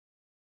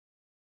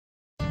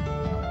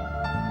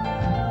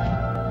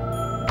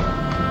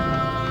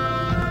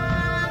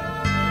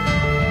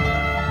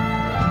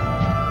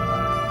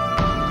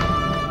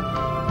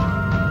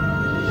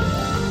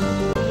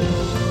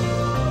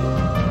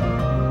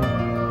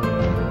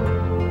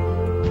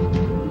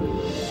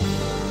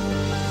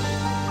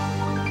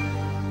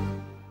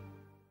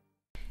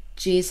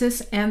Jesus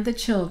and the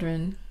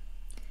children.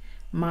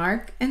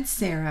 Mark and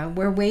Sarah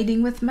were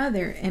waiting with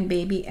Mother and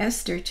baby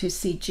Esther to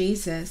see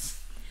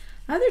Jesus.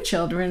 Other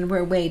children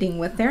were waiting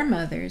with their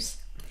mothers.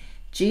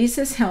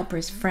 Jesus'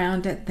 helpers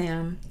frowned at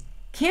them.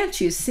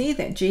 "Can't you see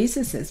that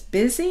Jesus is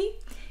busy?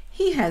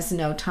 He has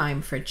no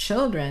time for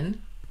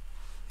children."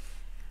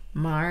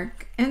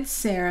 Mark and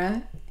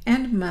Sarah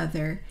and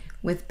Mother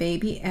with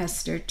baby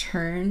Esther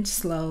turned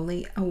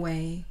slowly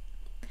away.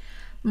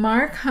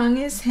 Mark hung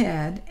his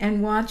head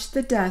and watched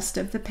the dust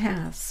of the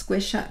path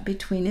squish up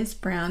between his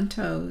brown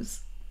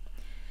toes.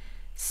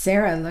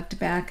 Sarah looked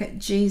back at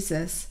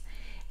Jesus.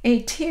 A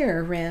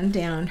tear ran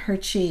down her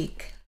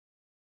cheek.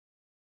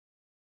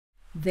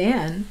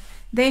 Then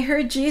they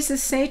heard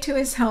Jesus say to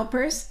his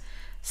helpers,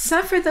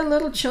 "Suffer the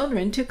little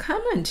children to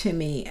come unto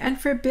me,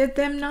 and forbid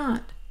them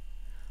not."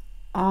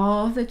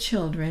 All the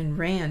children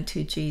ran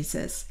to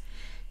Jesus.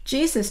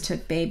 Jesus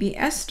took baby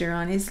Esther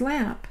on his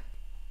lap.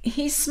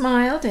 He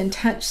smiled and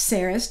touched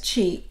Sarah's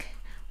cheek,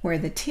 where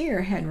the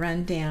tear had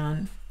run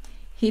down.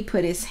 He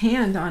put his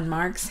hand on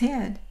Mark's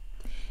head.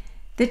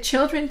 The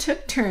children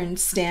took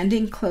turns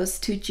standing close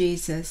to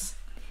Jesus.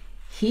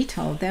 He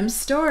told them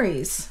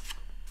stories.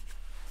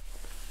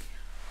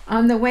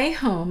 On the way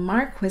home,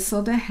 Mark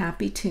whistled a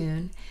happy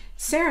tune.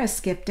 Sarah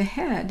skipped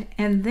ahead,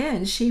 and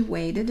then she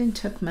waited and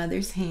took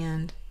Mother's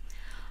hand.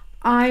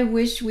 "I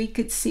wish we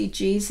could see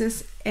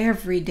Jesus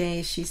every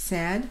day," she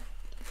said.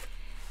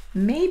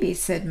 "Maybe,"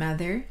 said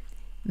Mother,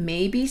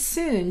 "maybe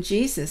soon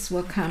Jesus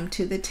will come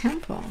to the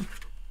temple."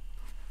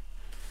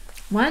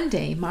 One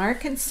day,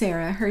 Mark and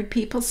Sarah heard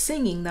people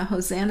singing the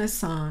Hosanna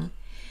song.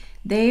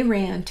 They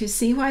ran to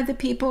see why the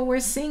people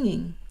were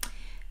singing.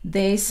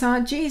 They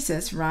saw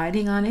Jesus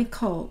riding on a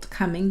colt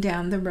coming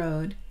down the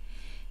road.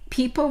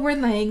 People were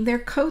laying their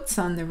coats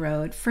on the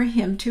road for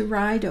him to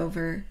ride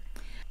over.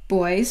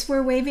 Boys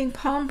were waving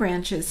palm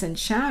branches and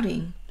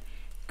shouting.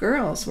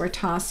 Girls were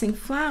tossing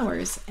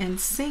flowers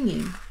and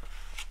singing.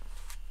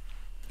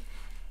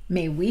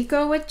 "May we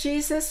go with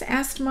Jesus?"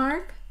 asked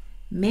Mark.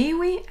 "May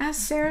we?"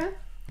 asked Sarah.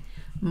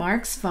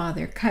 Mark's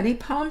father cut a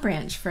palm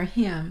branch for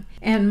him,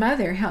 and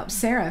Mother helped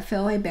Sarah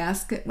fill a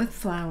basket with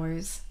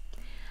flowers.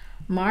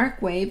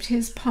 Mark waved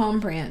his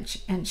palm branch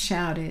and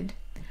shouted,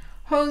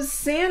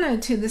 "Hosanna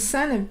to the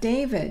Son of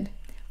David!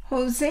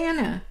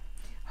 Hosanna!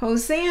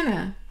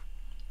 Hosanna!"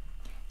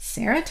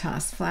 Sarah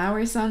tossed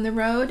flowers on the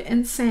road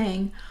and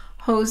sang,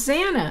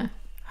 "Hosanna!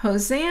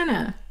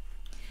 Hosanna!"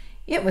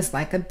 It was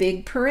like a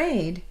big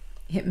parade.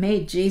 It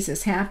made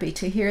Jesus happy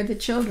to hear the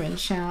children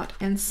shout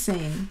and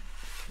sing.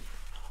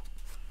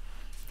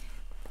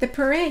 The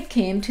parade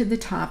came to the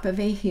top of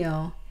a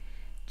hill.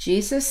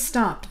 Jesus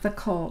stopped the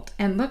colt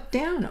and looked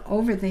down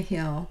over the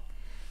hill.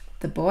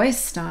 The boys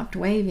stopped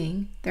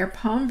waving their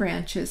palm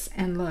branches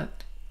and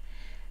looked.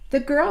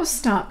 The girls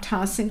stopped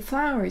tossing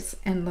flowers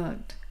and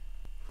looked.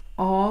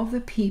 All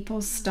the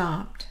people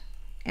stopped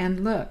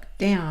and looked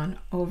down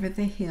over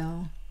the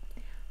hill.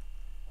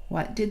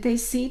 What did they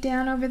see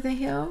down over the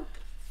hill?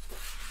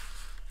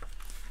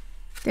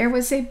 There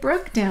was a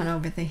brook down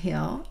over the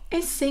hill,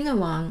 a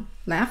sing-along,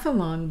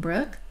 laugh-along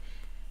brook,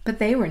 but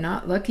they were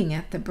not looking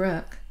at the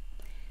brook.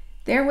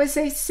 There was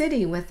a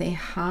city with a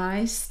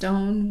high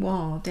stone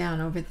wall down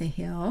over the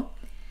hill,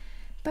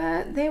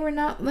 but they were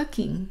not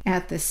looking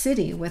at the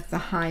city with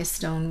the high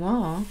stone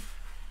wall.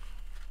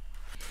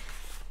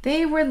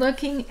 They were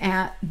looking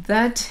at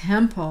the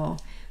temple,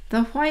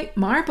 the white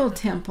marble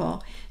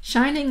temple,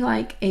 shining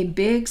like a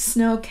big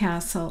snow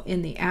castle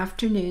in the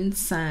afternoon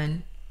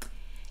sun.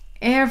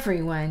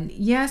 Everyone,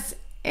 yes,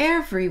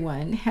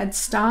 everyone had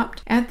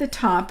stopped at the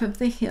top of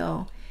the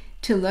hill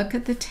to look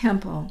at the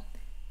temple,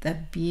 the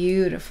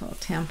beautiful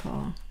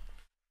temple.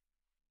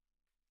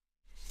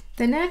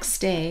 The next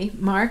day,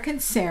 Mark and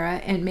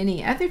Sarah and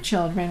many other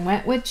children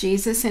went with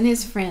Jesus and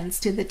his friends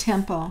to the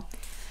temple.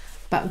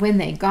 But when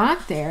they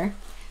got there,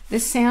 the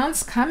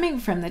sounds coming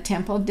from the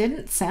temple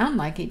didn't sound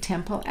like a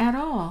temple at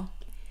all.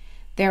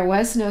 There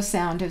was no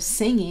sound of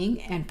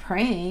singing and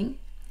praying.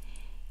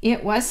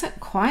 It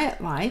wasn't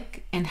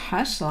quiet-like and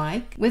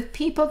hush-like, with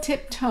people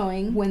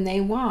tiptoeing when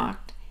they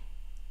walked.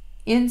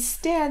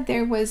 Instead,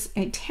 there was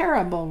a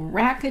terrible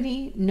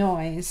rackety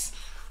noise.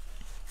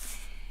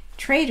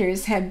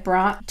 Traders had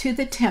brought to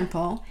the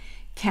temple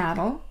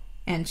cattle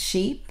and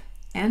sheep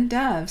and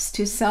doves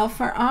to sell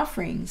for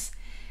offerings.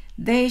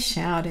 They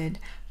shouted,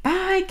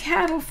 "Buy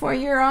cattle for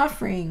your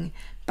offering!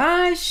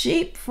 Buy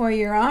sheep for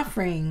your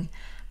offering!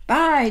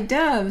 Buy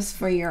doves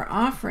for your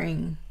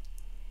offering!"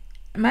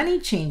 Money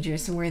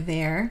changers were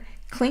there,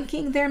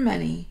 clinking their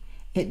money.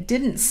 It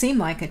didn't seem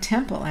like a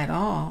temple at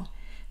all.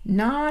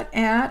 Not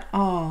at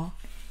all.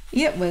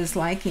 It was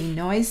like a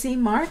noisy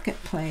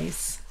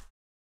marketplace.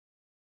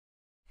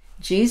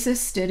 Jesus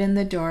stood in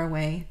the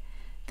doorway.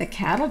 The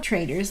cattle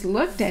traders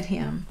looked at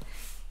him.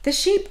 The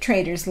sheep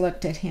traders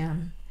looked at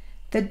him.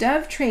 The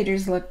dove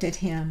traders looked at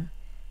him.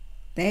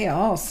 They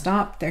all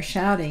stopped their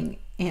shouting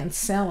and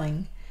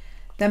selling.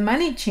 The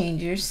money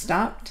changers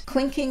stopped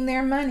clinking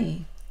their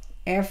money.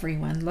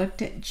 Everyone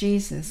looked at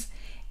Jesus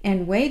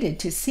and waited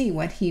to see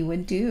what he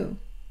would do.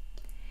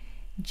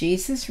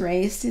 Jesus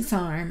raised his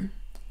arm.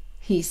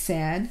 He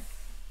said,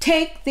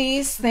 "Take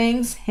these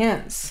things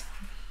hence."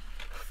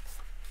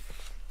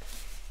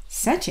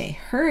 Such a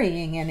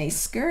hurrying and a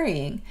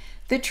scurrying.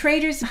 The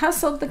traders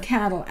hustled the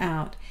cattle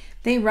out.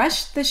 They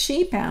rushed the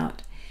sheep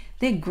out.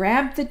 They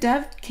grabbed the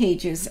dove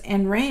cages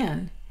and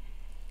ran.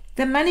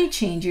 The money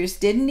changers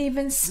didn't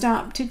even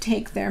stop to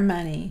take their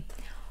money.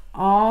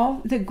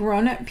 All the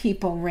grown-up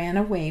people ran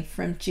away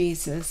from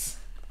Jesus.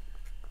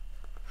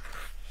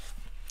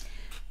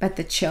 But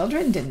the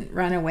children didn't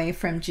run away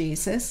from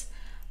Jesus.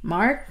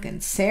 Mark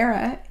and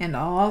Sarah and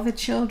all the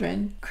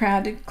children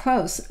crowded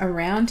close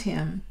around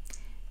him.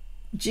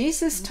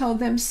 Jesus told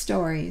them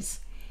stories.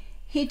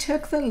 He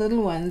took the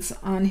little ones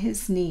on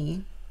his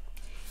knee.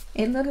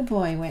 A little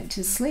boy went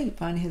to sleep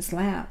on his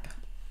lap.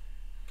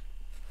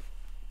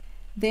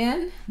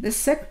 Then the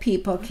sick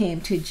people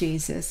came to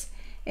Jesus.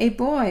 A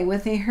boy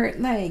with a hurt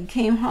leg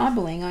came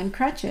hobbling on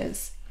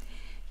crutches.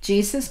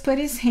 Jesus put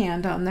his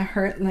hand on the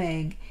hurt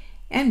leg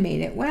and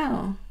made it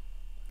well.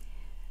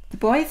 The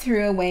boy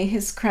threw away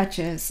his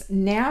crutches.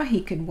 Now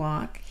he could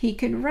walk, he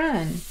could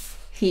run,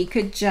 he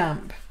could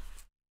jump.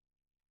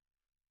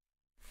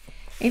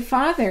 A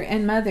father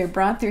and mother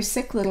brought their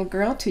sick little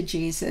girl to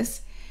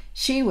Jesus.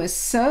 She was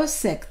so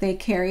sick they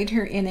carried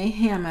her in a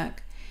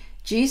hammock.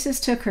 Jesus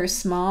took her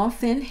small,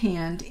 thin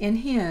hand in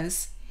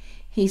his.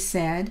 He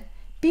said,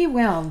 "Be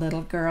well,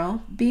 little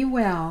girl, be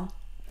well."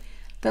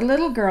 The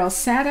little girl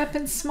sat up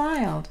and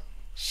smiled.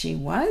 She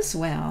was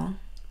well.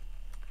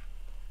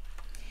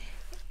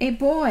 A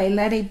boy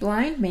led a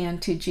blind man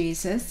to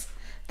Jesus.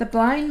 The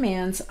blind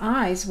man's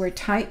eyes were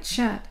tight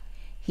shut.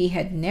 He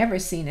had never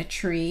seen a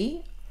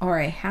tree or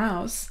a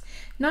house,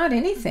 not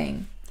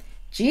anything.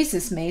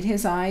 Jesus made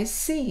his eyes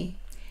see,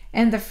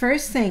 and the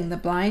first thing the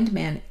blind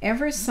man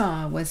ever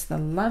saw was the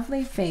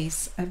lovely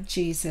face of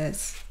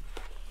Jesus.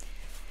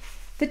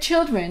 The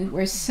children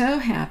were so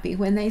happy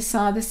when they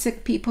saw the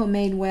sick people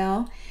made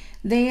well.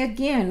 They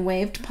again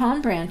waved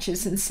palm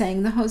branches and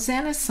sang the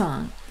Hosanna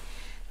song.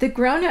 The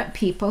grown-up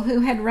people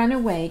who had run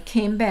away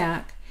came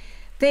back.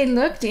 They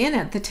looked in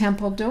at the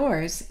temple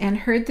doors and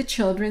heard the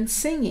children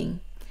singing.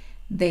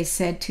 They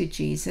said to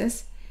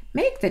Jesus,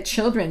 "Make the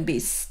children be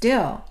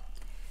still."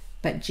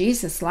 But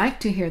Jesus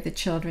liked to hear the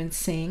children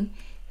sing.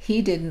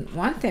 He didn't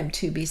want them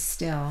to be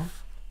still.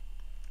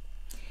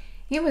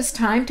 It was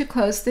time to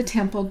close the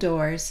temple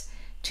doors.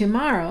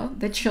 Tomorrow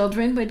the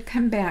children would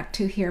come back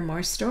to hear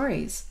more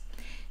stories.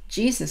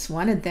 Jesus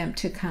wanted them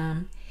to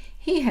come.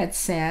 He had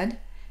said,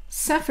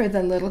 "Suffer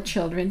the little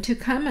children to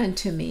come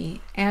unto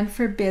me, and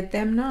forbid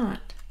them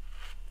not."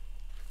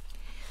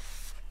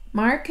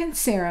 Mark and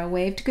Sarah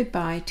waved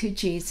goodbye to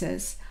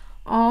Jesus.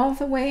 All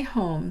the way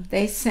home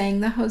they sang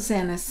the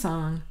Hosanna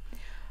song.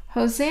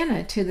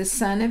 Hosanna to the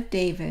Son of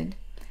David.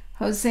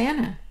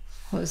 Hosanna,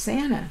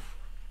 Hosanna.